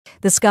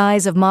The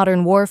skies of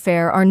modern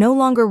warfare are no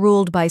longer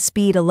ruled by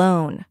speed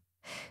alone.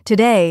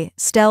 Today,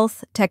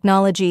 stealth,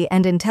 technology,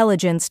 and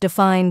intelligence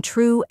define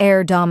true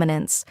air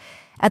dominance.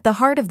 At the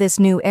heart of this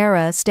new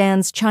era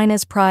stands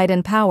China's pride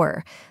and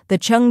power, the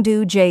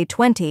Chengdu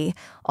J-20,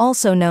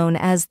 also known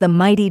as the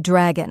Mighty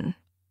Dragon.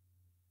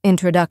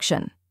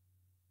 Introduction.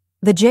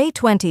 The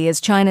J-20 is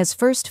China's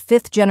first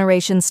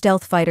fifth-generation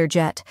stealth fighter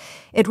jet.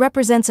 It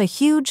represents a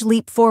huge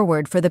leap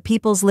forward for the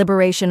People's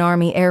Liberation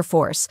Army Air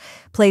Force,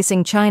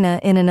 placing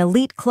China in an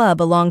elite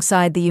club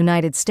alongside the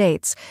United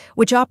States,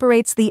 which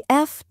operates the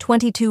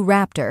F-22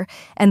 Raptor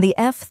and the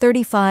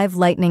F-35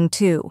 Lightning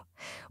II.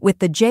 With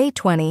the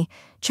J-20,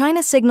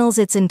 China signals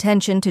its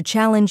intention to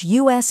challenge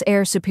U.S.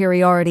 air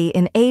superiority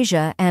in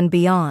Asia and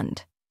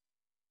beyond.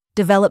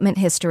 Development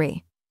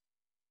history.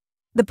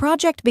 The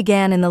project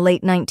began in the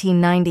late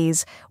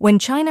 1990s when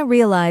China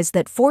realized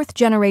that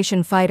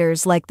fourth-generation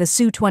fighters like the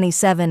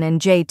Su-27 and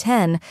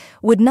J-10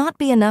 would not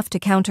be enough to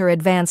counter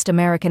advanced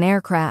American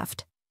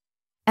aircraft.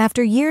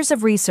 After years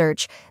of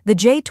research, the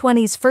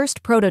J-20's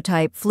first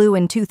prototype flew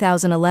in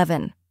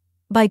 2011.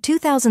 By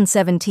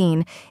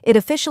 2017, it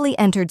officially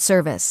entered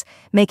service,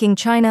 making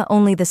China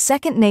only the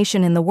second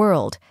nation in the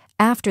world,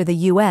 after the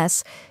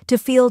U.S., to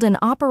field an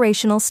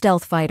operational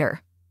stealth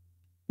fighter.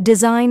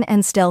 Design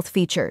and stealth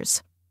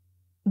features.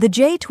 The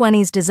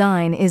J-20's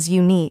design is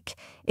unique.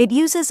 It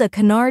uses a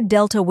canard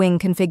delta wing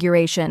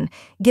configuration,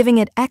 giving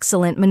it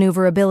excellent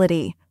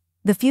maneuverability.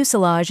 The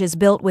fuselage is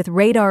built with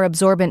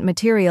radar-absorbent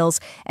materials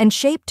and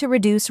shaped to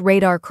reduce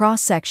radar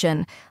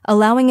cross-section,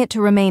 allowing it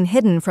to remain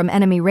hidden from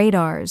enemy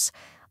radars.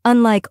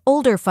 Unlike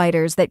older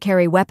fighters that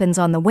carry weapons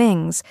on the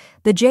wings,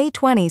 the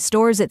J-20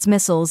 stores its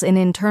missiles in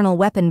internal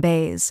weapon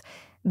bays.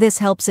 This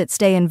helps it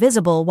stay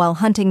invisible while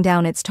hunting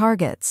down its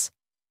targets.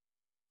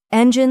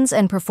 Engines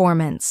and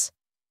performance.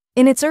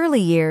 In its early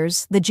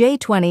years, the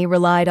J-20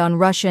 relied on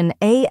Russian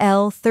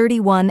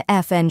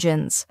AL-31F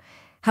engines.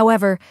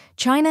 However,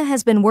 China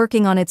has been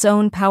working on its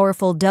own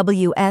powerful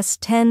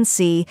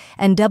WS-10C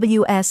and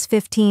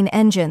WS-15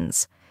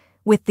 engines.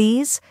 With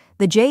these,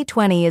 the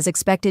J-20 is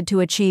expected to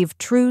achieve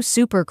true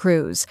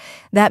supercruise.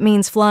 That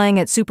means flying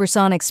at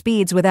supersonic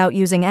speeds without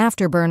using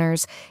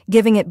afterburners,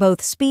 giving it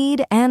both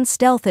speed and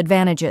stealth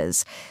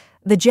advantages.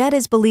 The jet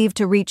is believed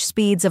to reach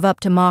speeds of up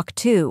to Mach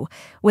 2,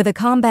 with a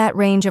combat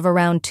range of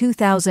around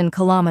 2,000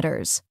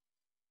 kilometers.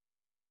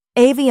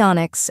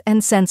 Avionics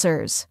and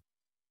sensors.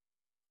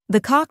 The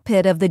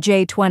cockpit of the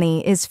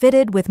J-20 is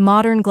fitted with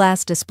modern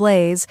glass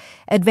displays,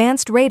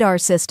 advanced radar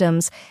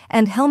systems,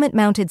 and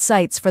helmet-mounted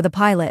sights for the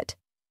pilot.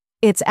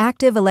 Its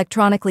active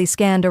electronically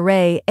scanned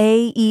array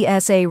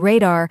AESA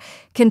radar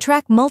can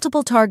track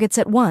multiple targets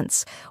at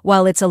once,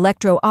 while its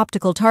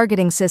electro-optical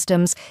targeting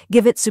systems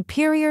give it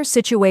superior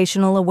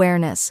situational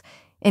awareness.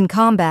 In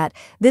combat,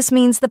 this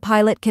means the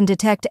pilot can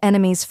detect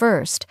enemies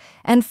first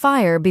and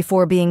fire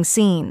before being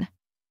seen.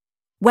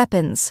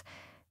 Weapons.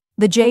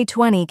 The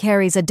J-20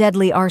 carries a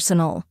deadly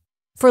arsenal.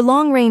 For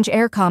long-range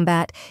air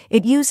combat,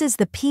 it uses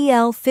the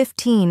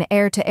PL-15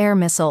 air-to-air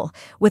missile,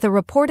 with a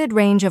reported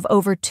range of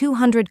over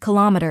 200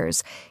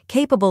 kilometers,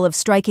 capable of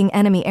striking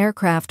enemy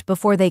aircraft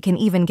before they can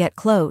even get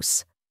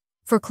close.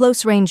 For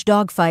close-range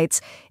dogfights,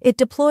 it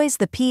deploys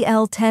the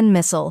PL-10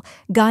 missile,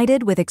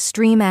 guided with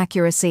extreme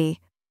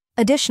accuracy.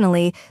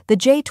 Additionally, the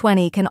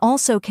J-20 can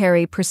also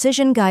carry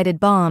precision-guided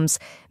bombs,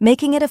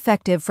 making it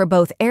effective for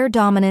both air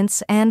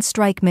dominance and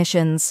strike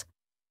missions.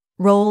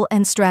 Role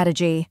and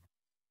strategy.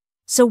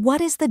 So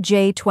what is the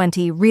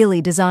J-20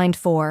 really designed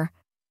for?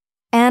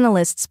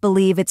 Analysts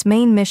believe its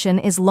main mission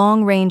is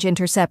long-range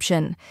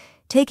interception,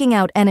 taking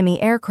out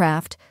enemy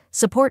aircraft,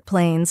 support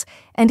planes,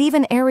 and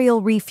even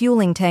aerial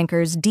refueling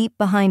tankers deep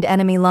behind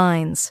enemy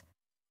lines.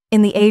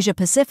 In the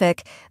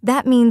Asia-Pacific,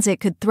 that means it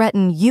could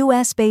threaten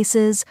U.S.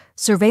 bases,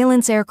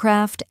 surveillance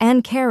aircraft,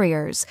 and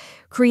carriers,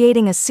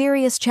 creating a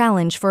serious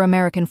challenge for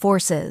American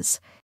forces.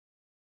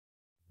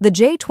 The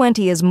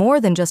J-20 is more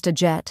than just a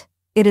jet.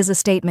 It is a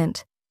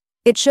statement.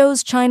 It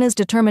shows China's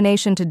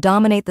determination to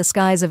dominate the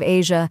skies of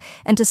Asia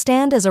and to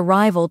stand as a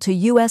rival to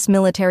U.S.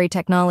 military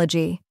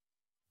technology.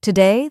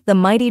 Today, the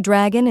Mighty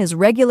Dragon is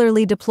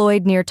regularly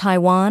deployed near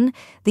Taiwan,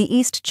 the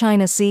East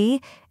China Sea,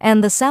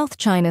 and the South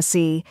China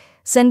Sea,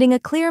 sending a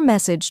clear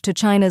message to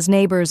China's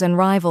neighbors and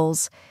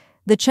rivals.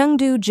 The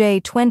Chengdu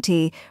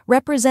J-20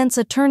 represents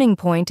a turning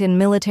point in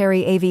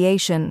military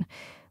aviation.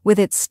 With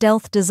its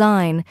stealth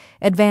design,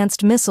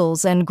 advanced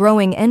missiles, and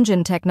growing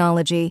engine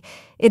technology,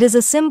 it is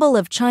a symbol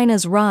of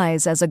China's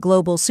rise as a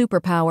global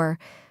superpower.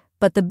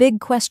 But the big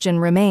question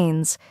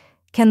remains: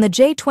 can the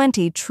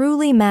J-20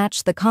 truly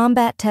match the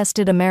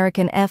combat-tested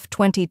American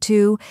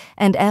F-22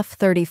 and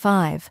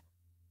F-35?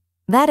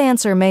 That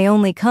answer may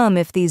only come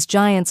if these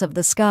giants of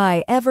the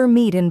sky ever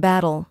meet in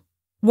battle.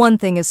 One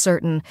thing is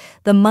certain: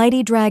 the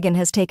Mighty Dragon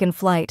has taken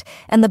flight,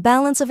 and the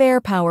balance of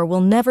air power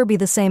will never be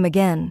the same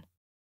again.